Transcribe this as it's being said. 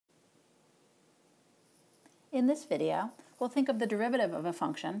In this video, we'll think of the derivative of a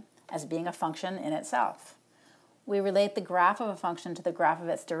function as being a function in itself. We relate the graph of a function to the graph of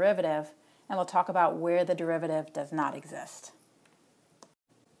its derivative, and we'll talk about where the derivative does not exist.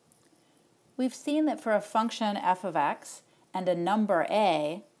 We've seen that for a function f of x and a number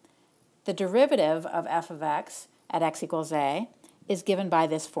a, the derivative of f of x at x equals a is given by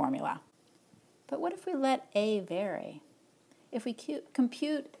this formula. But what if we let a vary? If we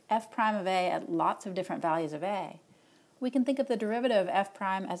compute f prime of a at lots of different values of a, we can think of the derivative of f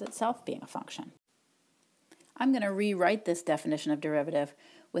prime as itself being a function. I'm going to rewrite this definition of derivative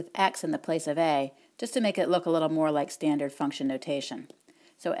with x in the place of a, just to make it look a little more like standard function notation.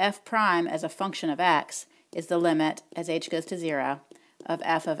 So f prime as a function of x is the limit, as h goes to 0, of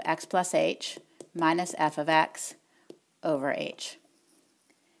f of x plus h minus f of x over h.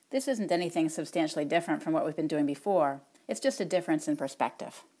 This isn't anything substantially different from what we've been doing before. It's just a difference in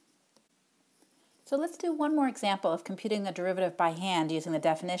perspective. So let's do one more example of computing the derivative by hand using the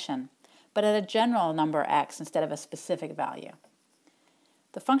definition, but at a general number x instead of a specific value.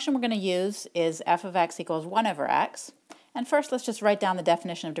 The function we're going to use is f of x equals 1 over x. And first, let's just write down the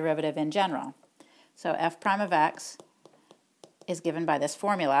definition of derivative in general. So f prime of x is given by this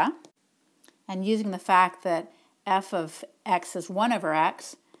formula. And using the fact that f of x is 1 over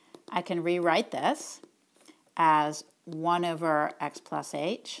x, I can rewrite this as 1 over x plus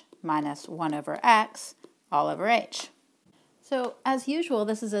h minus 1 over x all over h. So as usual,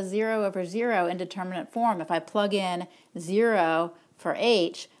 this is a 0 over 0 indeterminate form. If I plug in 0 for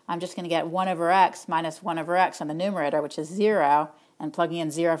h, I'm just going to get 1 over x minus 1 over x on the numerator, which is 0, and plugging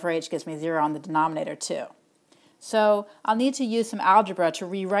in 0 for h gives me 0 on the denominator too. So I'll need to use some algebra to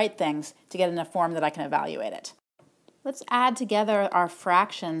rewrite things to get in a form that I can evaluate it. Let's add together our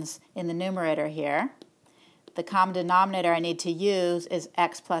fractions in the numerator here. The common denominator I need to use is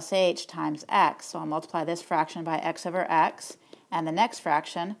x plus h times x. So I'll multiply this fraction by x over x, and the next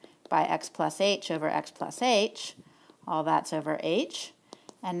fraction by x plus h over x plus h. All that's over h.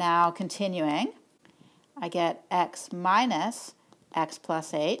 And now continuing, I get x minus x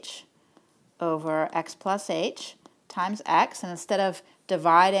plus h over x plus h times x. And instead of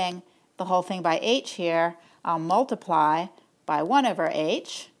dividing the whole thing by h here, I'll multiply by 1 over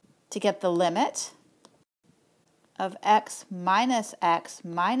h to get the limit of x minus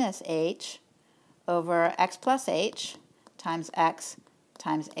h over x plus h times x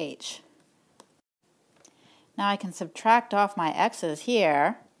times h. Now I can subtract off my x's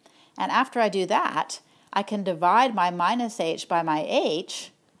here, and after I do that, I can divide my minus h by my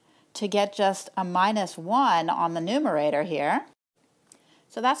h to get just a minus 1 on the numerator here.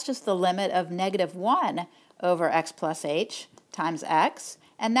 So that's just the limit of negative 1 over x plus h times x.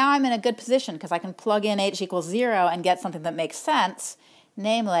 And now I'm in a good position because I can plug in h equals 0 and get something that makes sense.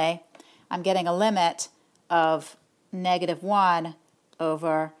 Namely, I'm getting a limit of negative 1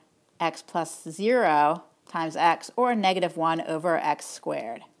 over x plus 0 times x, or negative 1 over x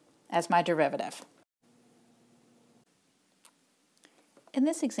squared as my derivative. In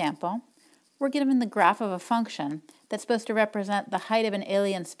this example, we're given the graph of a function that's supposed to represent the height of an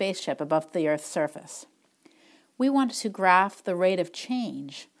alien spaceship above the Earth's surface. We want to graph the rate of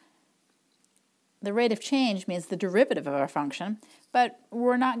change. The rate of change means the derivative of our function, but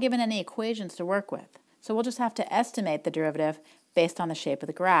we're not given any equations to work with. So we'll just have to estimate the derivative based on the shape of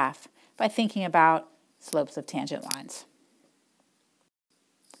the graph by thinking about slopes of tangent lines.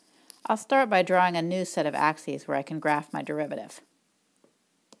 I'll start by drawing a new set of axes where I can graph my derivative.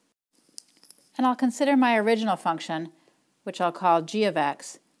 And I'll consider my original function, which I'll call g of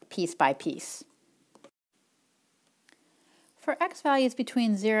x, piece by piece. For x values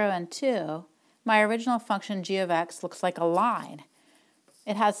between 0 and 2, my original function g of x looks like a line.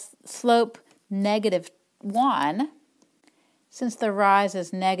 It has slope negative 1, since the rise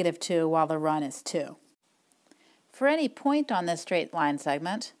is negative 2 while the run is 2. For any point on this straight line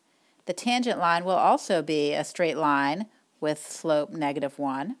segment, the tangent line will also be a straight line with slope negative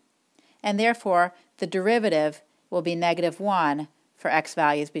 1, and therefore the derivative will be negative 1 for x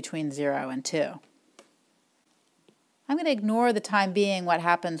values between 0 and 2. I'm going to ignore the time being what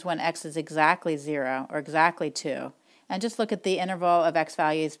happens when x is exactly 0 or exactly 2, and just look at the interval of x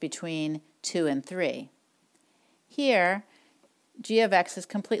values between 2 and 3. Here, g of x is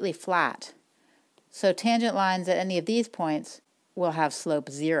completely flat, so tangent lines at any of these points will have slope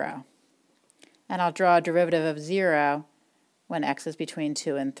 0. And I'll draw a derivative of 0 when x is between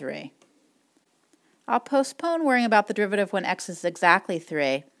 2 and 3. I'll postpone worrying about the derivative when x is exactly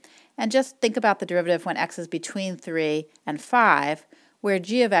 3, and just think about the derivative when x is between 3 and 5, where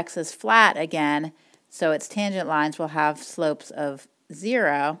g of x is flat again, so its tangent lines will have slopes of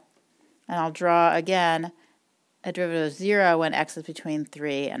 0. And I'll draw again a derivative of 0 when x is between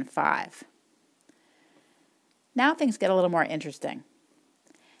 3 and 5. Now things get a little more interesting.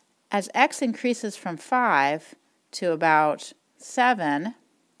 As x increases from 5 to about 7,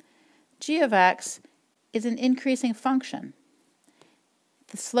 g of x is an increasing function.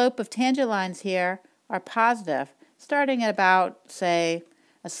 The slope of tangent lines here are positive, starting at about, say,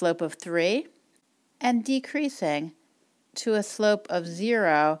 a slope of 3, and decreasing to a slope of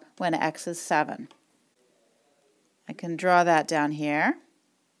 0 when x is 7. I can draw that down here.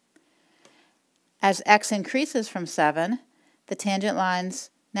 As x increases from 7, the tangent lines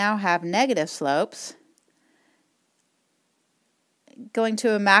now have negative slopes, going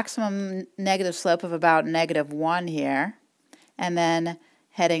to a maximum negative slope of about -1 here, and then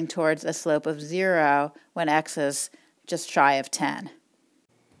heading towards a slope of 0 when x is just shy of 10.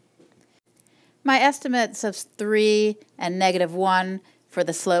 My estimates of 3 and -1 for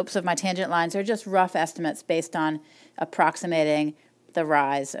the slopes of my tangent lines are just rough estimates based on approximating the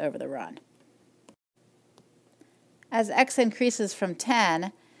rise over the run. As x increases from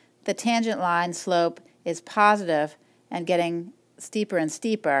 10, the tangent line slope is positive and getting steeper and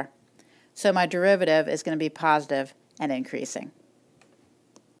steeper, so my derivative is going to be positive and increasing.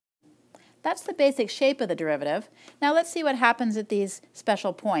 That's the basic shape of the derivative. Now let's see what happens at these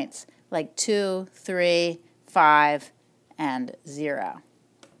special points, like 2, 3, 5, and 0.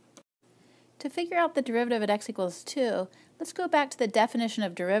 To figure out the derivative at x equals 2, let's go back to the definition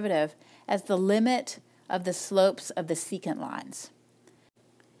of derivative as the limit of the slopes of the secant lines.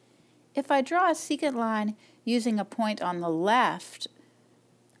 If I draw a secant line using a point on the left,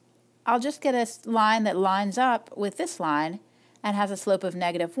 I'll just get a line that lines up with this line and has a slope of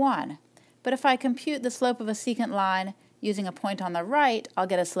 -1. But if I compute the slope of a secant line using a point on the right, I'll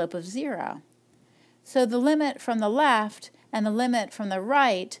get a slope of 0. So the limit from the left and the limit from the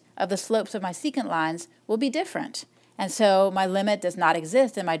right of the slopes of my secant lines will be different. And so my limit does not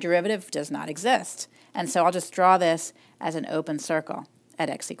exist and my derivative does not exist. And so I'll just draw this as an open circle at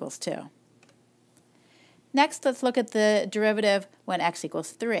x equals 2. Next, let's look at the derivative when x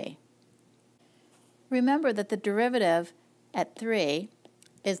equals 3. Remember that the derivative at 3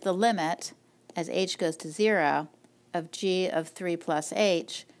 is the limit, as h goes to 0, of g of 3 plus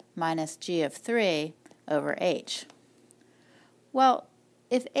h minus g of 3 over h. Well,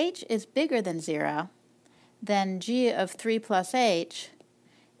 if h is bigger than 0, then g of 3 plus h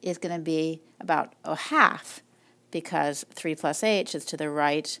is going to be about a half, because 3 plus h is to the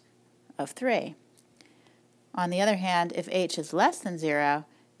right of 3. On the other hand, if h is less than 0,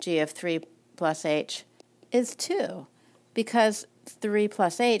 g of 3 plus h is 2, because 3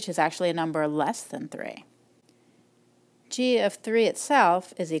 plus h is actually a number less than 3. G of 3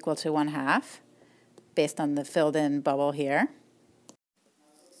 itself is equal to 1/2, based on the filled-in bubble here.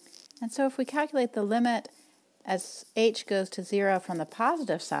 And so if we calculate the limit as h goes to 0 from the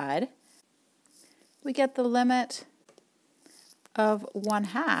positive side, we get the limit of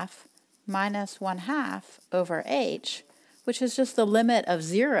 1/2 minus 1/2 over h, which is just the limit of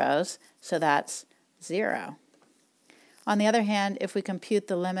zeros, so that's 0. On the other hand, if we compute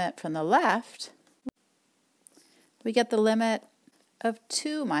the limit from the left, we get the limit of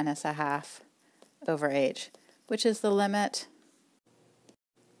 2 minus 1/2 over h, which is the limit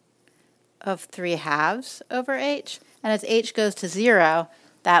of 3/2 over h. And as h goes to 0,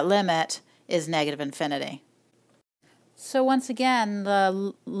 that limit is -infinity. So once again,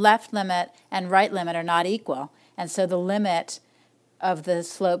 the left limit and right limit are not equal, and so the limit of the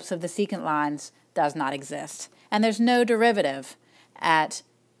slopes of the secant lines does not exist. And there's no derivative at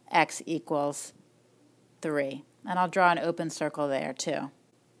x equals 3. And I'll draw an open circle there too.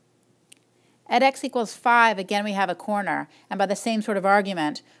 At x equals 5, again we have a corner, and by the same sort of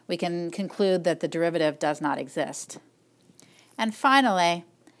argument, we can conclude that the derivative does not exist. And finally,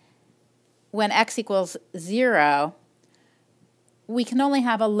 when x equals 0, we can only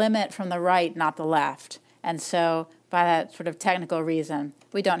have a limit from the right, not the left. And so, by that sort of technical reason,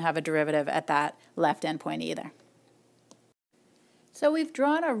 we don't have a derivative at that left endpoint either. So we've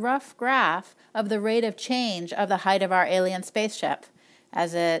drawn a rough graph of the rate of change of the height of our alien spaceship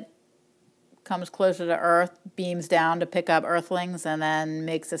as it comes closer to Earth, beams down to pick up Earthlings, and then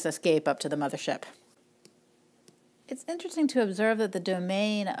makes this escape up to the mothership. It's interesting to observe that the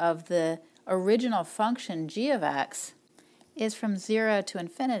domain of the original function g of x is from 0 to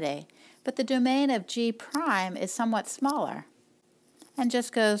infinity, but the domain of g prime is somewhat smaller and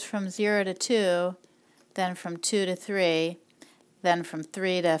just goes from 0 to 2, then from 2 to 3, then from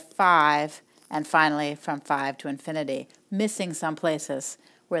 3 to 5, and finally from 5 to infinity, missing some places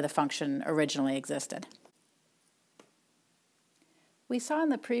where the function originally existed. We saw in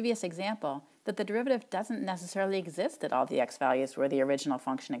the previous example that the derivative doesn't necessarily exist at all the x values where the original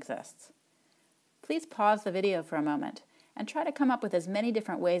function exists. Please pause the video for a moment and try to come up with as many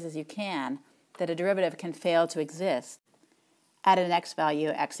different ways as you can that a derivative can fail to exist at an x value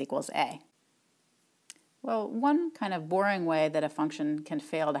x equals a. Well, one kind of boring way that a function can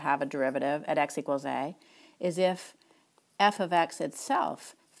fail to have a derivative at x equals a is if f of x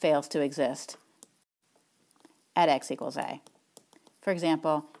itself fails to exist at x equals a. For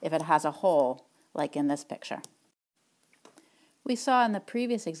example, if it has a hole, like in this picture. We saw in the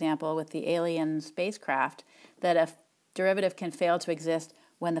previous example with the alien spacecraft that a derivative can fail to exist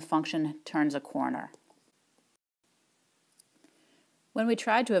when the function turns a corner. When we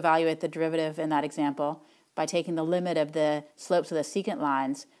tried to evaluate the derivative in that example by taking the limit of the slopes of the secant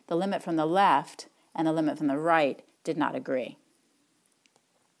lines, the limit from the left and the limit from the right did not agree.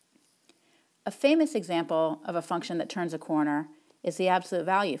 A famous example of a function that turns a corner is the absolute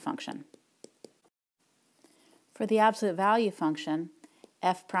value function. For the absolute value function,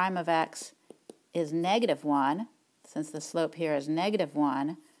 f prime of x is -1, since the slope here is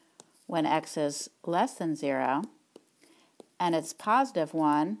 -1 when x is less than 0, and it's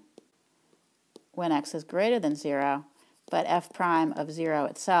 +1 when x is greater than 0, but f prime of 0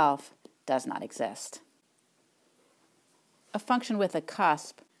 itself does not exist. A function with a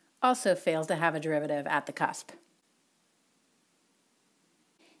cusp also fails to have a derivative at the cusp.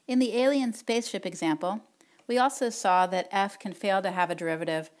 In the alien spaceship example, we also saw that f can fail to have a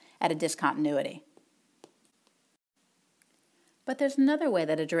derivative at a discontinuity. But there's another way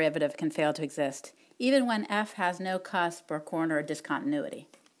that a derivative can fail to exist, even when f has no cusp or corner or discontinuity.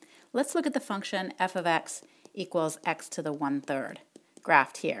 Let's look at the function f of x equals x to the 1/3,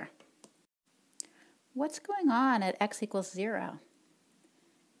 graphed here. What's going on at x equals 0?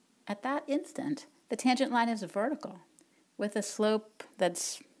 At that instant, the tangent line is vertical, with a slope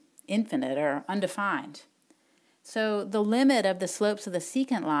that's infinite or undefined. So the limit of the slopes of the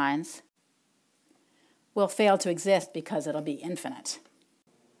secant lines will fail to exist because it'll be infinite.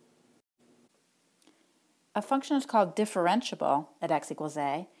 A function is called differentiable at x equals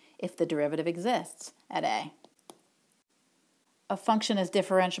a if the derivative exists at a. A function is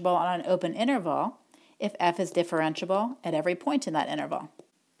differentiable on an open interval if f is differentiable at every point in that interval.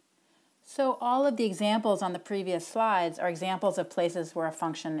 So all of the examples on the previous slides are examples of places where a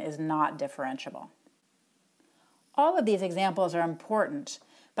function is not differentiable. All of these examples are important,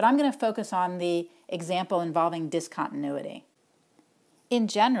 but I'm going to focus on the example involving discontinuity. In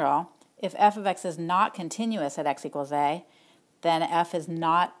general, if f of x is not continuous at x equals a, then f is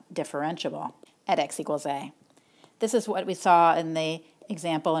not differentiable at x equals a. This is what we saw in the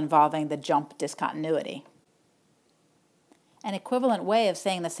example involving the jump discontinuity. An equivalent way of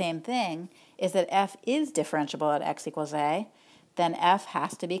saying the same thing is that f is differentiable at x equals a, then f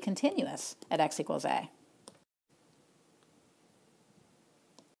has to be continuous at x equals a.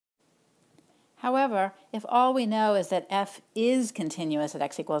 However, if all we know is that f is continuous at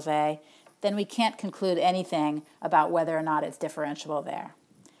x equals a, then we can't conclude anything about whether or not it's differentiable there.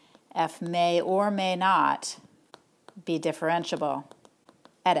 F may or may not be differentiable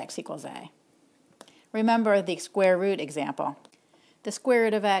at x equals a. Remember the square root example. The square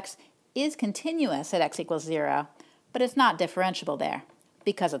root of x is continuous at x equals 0, but it's not differentiable there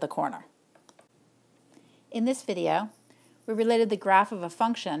because of the corner. In this video, we related the graph of a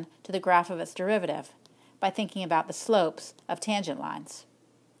function to the graph of its derivative by thinking about the slopes of tangent lines.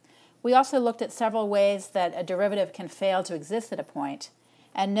 We also looked at several ways that a derivative can fail to exist at a point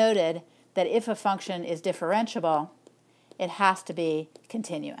and noted that if a function is differentiable, it has to be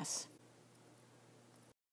continuous.